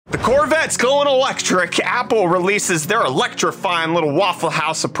The Corvette's going electric. Apple releases their electrifying little Waffle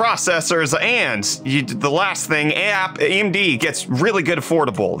House of processors, and the last thing, AMD gets really good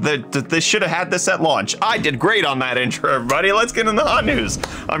affordable. They should have had this at launch. I did great on that intro, everybody. Let's get into the hot news.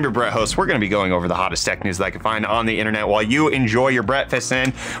 I'm your Brett host. We're going to be going over the hottest tech news that I can find on the internet while you enjoy your breakfast,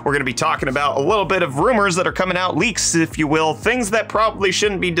 and we're going to be talking about a little bit of rumors that are coming out, leaks, if you will, things that probably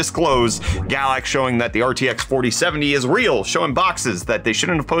shouldn't be disclosed. Galax showing that the RTX 4070 is real, showing boxes that they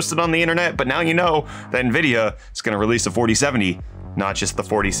shouldn't have posted on the internet, but now you know that NVIDIA is going to release a 4070, not just the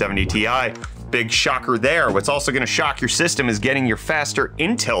 4070 Ti. Big shocker there. What's also going to shock your system is getting your faster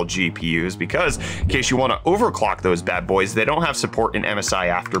Intel GPUs, because in case you want to overclock those bad boys, they don't have support in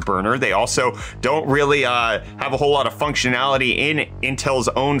MSI Afterburner. They also don't really have a whole lot of functionality in Intel's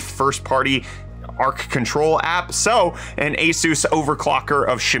own first-party Arc Control app. So an Asus overclocker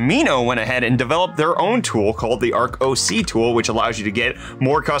of Shimano went ahead and developed their own tool called the Arc OC tool, which allows you to get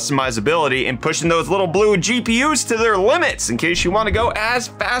more customizability and pushing those little blue GPUs to their limits in case you want to go as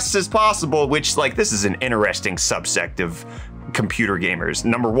fast as possible, which, like, this is an interesting subsect of computer gamers.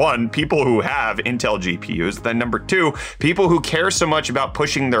 Number one, people who have Intel GPUs. Then number two, people who care so much about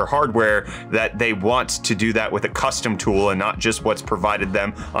pushing their hardware that they want to do that with a custom tool and not just what's provided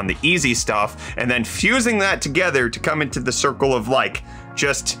them on the easy stuff. And then fusing that together to come into the circle of, like,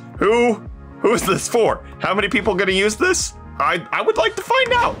 just who is this for? How many people gonna use this? I would like to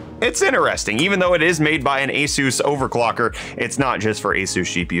find out. It's interesting. Even though it is made by an Asus overclocker, it's not just for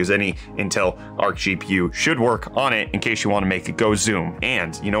Asus GPUs. Any Intel Arc GPU should work on it in case you want to make it go zoom.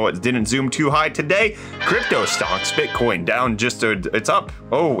 And you know what didn't zoom too high today? Cryptostonks, Bitcoin down just it's up.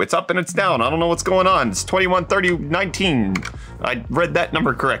 Oh, it's up and it's down. I don't know what's going on. It's 21.30.19. I read that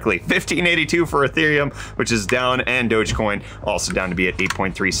number correctly. 1582 for Ethereum, which is down, and Dogecoin also down to be at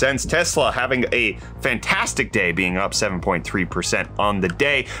 8.3 cents. Tesla having a fantastic day, being up 7.3% on the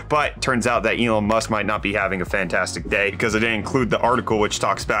day. But turns out that Elon Musk might not be having a fantastic day, because it didn't include the article which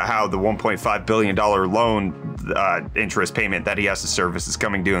talks about how the $1.5 billion loan interest payment that he has to service is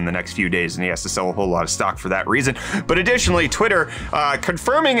coming due in the next few days, and he has to sell a whole lot of stock for that reason. But additionally, Twitter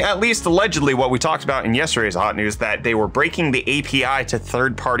confirming, at least allegedly, what we talked about in yesterday's hot news, that they were breaking the API to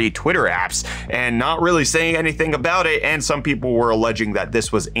third-party Twitter apps and not really saying anything about it. And some people were alleging that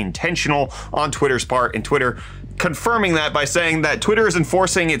this was intentional on Twitter's part, and Twitter confirming that by saying that Twitter is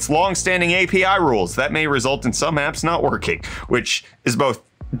enforcing its long-standing API rules. That may result in some apps not working, which is both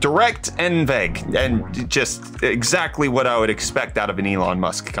direct and vague, and just exactly what I would expect out of an Elon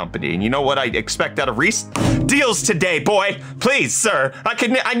Musk company. And you know what I expect out of Reece? Deals today, boy. Please, sir.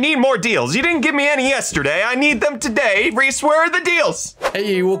 I need more deals. You didn't give me any yesterday. I need them today. Reece, where are the deals?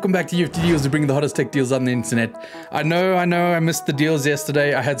 Hey, welcome back to UFD Deals, to bring the hottest tech deals on the internet. I know, I missed the deals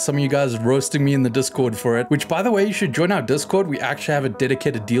yesterday. I had some of you guys roasting me in the Discord for it, which, by the way, you should join our Discord. We actually have a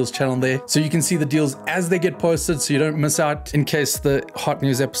dedicated deals channel there, so you can see the deals as they get posted, so you don't miss out in case the hot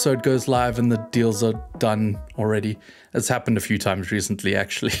news episode goes live and the deals are done already. That's happened a few times recently,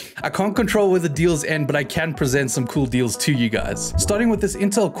 actually. I can't control where the deals end, but I can present some cool deals to you guys. Starting with this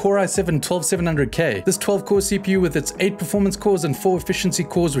Intel Core i7 12700K. This 12-core CPU with its 8 performance cores and 4 efficiency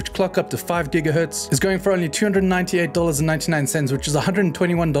cores, which clock up to 5 gigahertz, is going for only $298.99, which is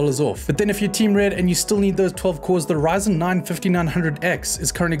 $121 off. But then if you're Team Red and you still need those 12 cores, the Ryzen 9 5900X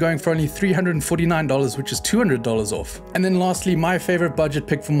is currently going for only $349, which is $200 off. And then lastly, my favorite budget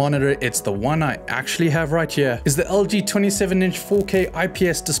pick for monitor, it's the one I actually have right here, is the LG 27-inch 4K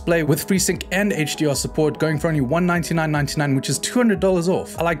IPS display with FreeSync and HDR support, going for only $199.99, which is $200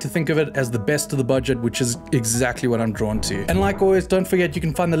 off. I like to think of it as the best of the budget, which is exactly what I'm drawn to. And like always, don't forget you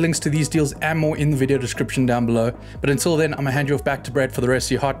can find the links to these deals and more in the video description down below. But until then, I'm gonna hand you off back to Brett for the rest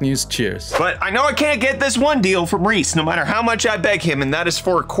of your hot news. Cheers. But I know I can't get this one deal from Reece, no matter how much I beg him, and that is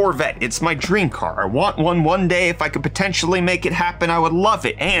for a Corvette. It's my dream car. I want one day. If I could potentially make it happen, I would love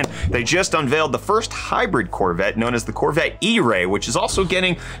it. And they just unveiled the first hybrid Corvette, known as the Corvette E-Ray, which is also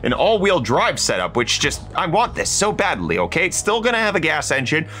getting an all-wheel drive setup, which just, I want this so badly, okay? It's still gonna have a gas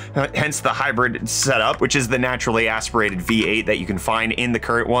engine, hence the hybrid setup, which is the naturally aspirated V8 that you can find in the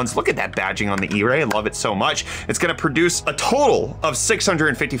current ones. Look at that badging on the E-Ray, I love it so much. It's gonna produce a total of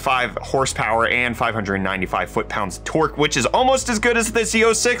 655 horsepower and 595 foot-pounds of torque, which is almost as good as the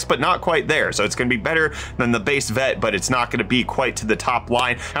Z06, but not quite there. So it's gonna be better than the base Vet, but it's not gonna be quite to the top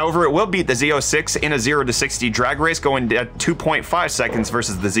line. However, it will beat the Z06 in a 0 to 60 drag race, going at 2.5 seconds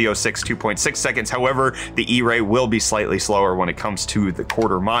versus the Z06 2.6 seconds. However, the E-Ray will be slightly slower when it comes to the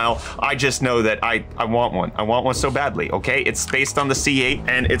quarter mile. I just know that I want one. I want one so badly, okay? It's based on the C8,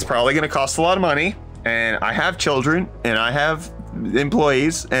 and it's probably gonna cost a lot of money, and I have children, and I have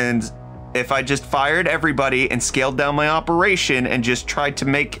employees, and if I just fired everybody and scaled down my operation and just tried to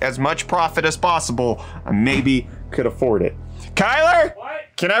make as much profit as possible, I maybe could afford it. Kyler? What?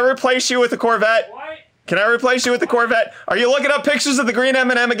 Can I replace you with a Corvette? What? Can I replace you with the Corvette? Are you looking up pictures of the green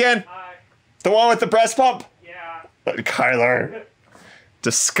M&M again? The one with the breast pump? Yeah. Kyler.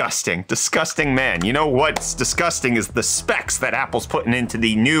 Disgusting, disgusting man. You know what's disgusting is the specs that Apple's putting into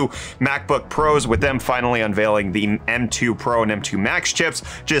the new MacBook Pros, with them finally unveiling the M2 Pro and M2 Max chips,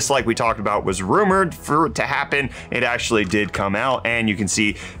 just like we talked about was rumored for it to happen. It actually did come out, and you can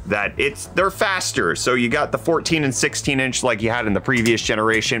see that they're faster. So you got the 14 and 16 inch like you had in the previous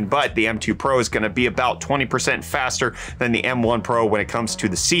generation, but the M2 Pro is going to be about 20% faster than the M1 Pro when it comes to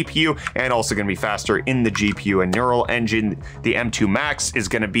the CPU, and also going to be faster in the GPU and neural engine. The M2 Max is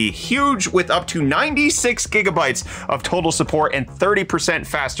going to be huge with up to 96 gigabytes of total support and 30%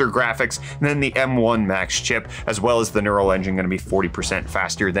 faster graphics than the M1 Max chip, as well as the neural engine going to be 40%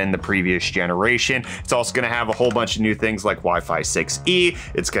 faster than the previous generation. It's also going to have a whole bunch of new things like Wi-Fi 6E.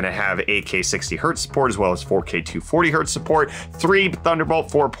 It's going to have 8K 60Hz support, as well as 4K 240Hz support, 3 Thunderbolt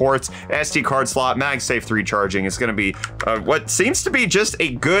 4 ports, SD card slot, MagSafe 3 charging. It's going to be what seems to be just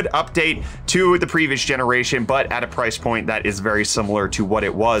a good update to the previous generation, but at a price point that is very similar to what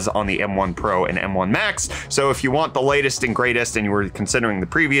it was on the M1 Pro and M1 Max. So if you want the latest and greatest and you were considering the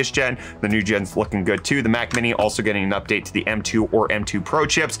previous gen, the new gen's looking good too. The Mac Mini also getting an update to the M2 or M2 Pro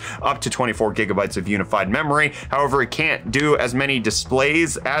chips, up to 24 gigabytes of unified memory. However, it can't do as many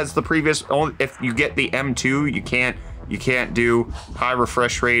displays as the previous. If you get the M2, you can't do high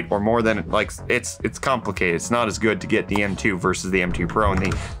refresh rate or more than, like, it's complicated. It's not as good to get the M2 versus the M2 Pro and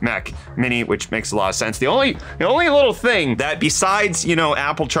the Mac Mini, which makes a lot of sense. The only little thing that, besides, you know,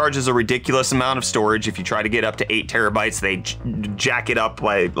 Apple charges a ridiculous amount of storage. If you try to get up to 8 terabytes, they jack it up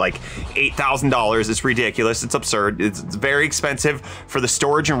by like $8,000. It's ridiculous. It's absurd. It's very expensive for the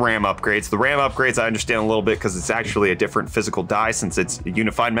storage and RAM upgrades. The RAM upgrades I understand a little bit because it's actually a different physical die since it's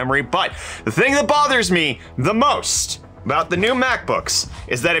unified memory. But the thing that bothers me the most about the new MacBooks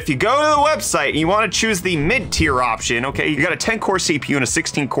is that if you go to the website and you want to choose the mid-tier option, okay, you got a 10-core CPU and a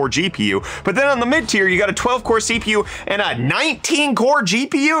 16-core GPU, but then on the mid-tier you got a 12-core CPU and a 19-core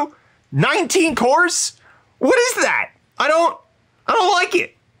GPU? 19 cores? What is that? I don't like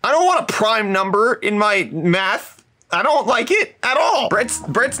it. I don't want a prime number in my math. I don't like it at all.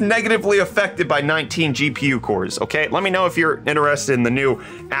 Brett's negatively affected by 19 GPU cores, okay? Let me know if you're interested in the new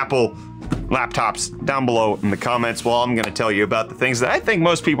Apple laptops down below in the comments. Well, I'm gonna tell you about the things that I think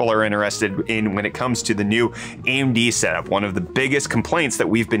most people are interested in when it comes to the new AMD setup. One of the biggest complaints that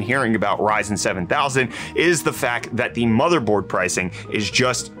we've been hearing about Ryzen 7000 is the fact that the motherboard pricing is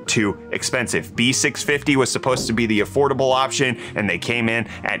just too expensive. B650 was supposed to be the affordable option, and they came in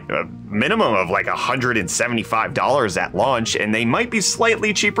at a minimum of like $175 at launch, and they might be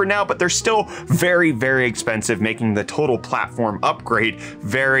slightly cheaper now, but they're still very, very expensive, making the total platform upgrade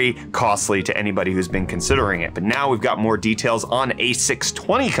very costly to anybody who's been considering it. But now we've got more details on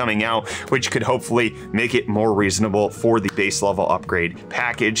A620 coming out, which could hopefully make it more reasonable for the base level upgrade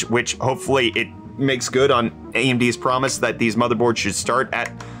package, which hopefully it makes good on AMD's promise that these motherboards should start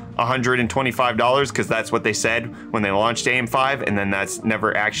at $125, because that's what they said when they launched AM5, and then that's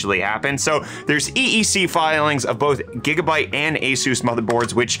never actually happened. So there's EEC filings of both Gigabyte and Asus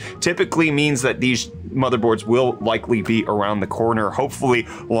motherboards, which typically means that these motherboards will likely be around the corner, hopefully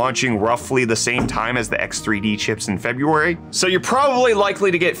launching roughly the same time as the X3D chips in February. So you're probably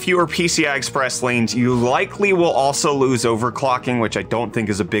likely to get fewer PCI Express lanes. You likely will also lose overclocking, which I don't think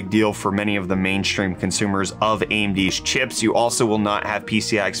is a big deal for many of the mainstream consumers of AMD's chips. You also will not have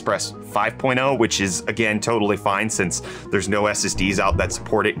PCI Express 5.0, which is, again, totally fine since there's no SSDs out that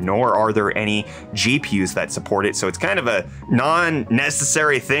support it, nor are there any GPUs that support it. So it's kind of a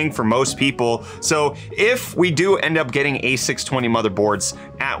non-necessary thing for most people. So if we do end up getting A620 motherboards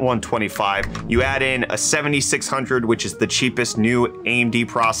at $125, you add in a 7600, which is the cheapest new AMD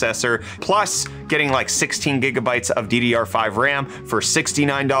processor, plus getting like 16 gigabytes of DDR5 RAM for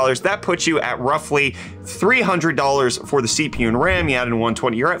 $69. That puts you at roughly $300 for the CPU and RAM. You add in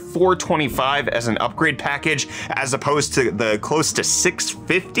 120, you're at $425 as an upgrade package, as opposed to the close to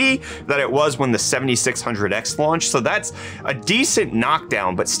 $650 that it was when the 7600X launched. So that's a decent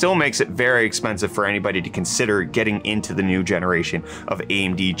knockdown, but still makes it very expensive for anybody to consider getting into the new generation of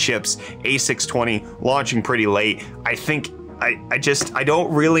AMD chips. A620 launching pretty late. I think I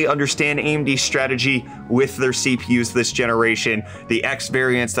don't really understand AMD's strategy with their CPUs this generation. The X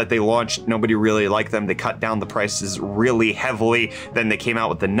variants that they launched, nobody really liked them. They cut down the prices really heavily. Then they came out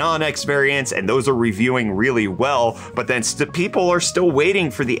with the non-X variants, and those are reviewing really well. But then people are still waiting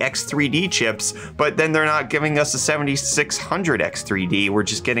for the X3D chips, but then they're not giving us a 7600 X3D. We're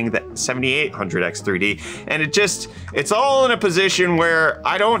just getting the 7800 X3D. And it's all in a position where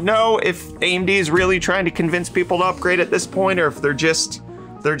I don't know if AMD is really trying to convince people to upgrade at this point, or if they're just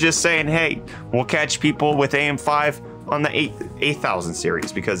saying, hey, we'll catch people with AM5 on the 8000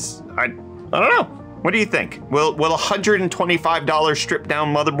 series, because I don't know. What do you think? Will $125 stripped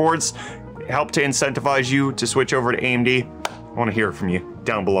down motherboards help to incentivize you to switch over to AMD? I want to hear from you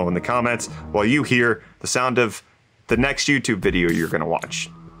down below in the comments while you hear the sound of the next YouTube video you're going to watch,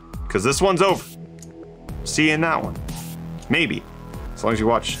 because this one's over. See you in that one. Maybe. As long as you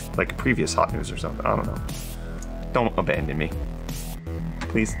watch like a previous hot news or something. I don't know. Don't abandon me.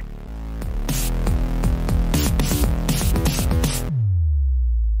 Please.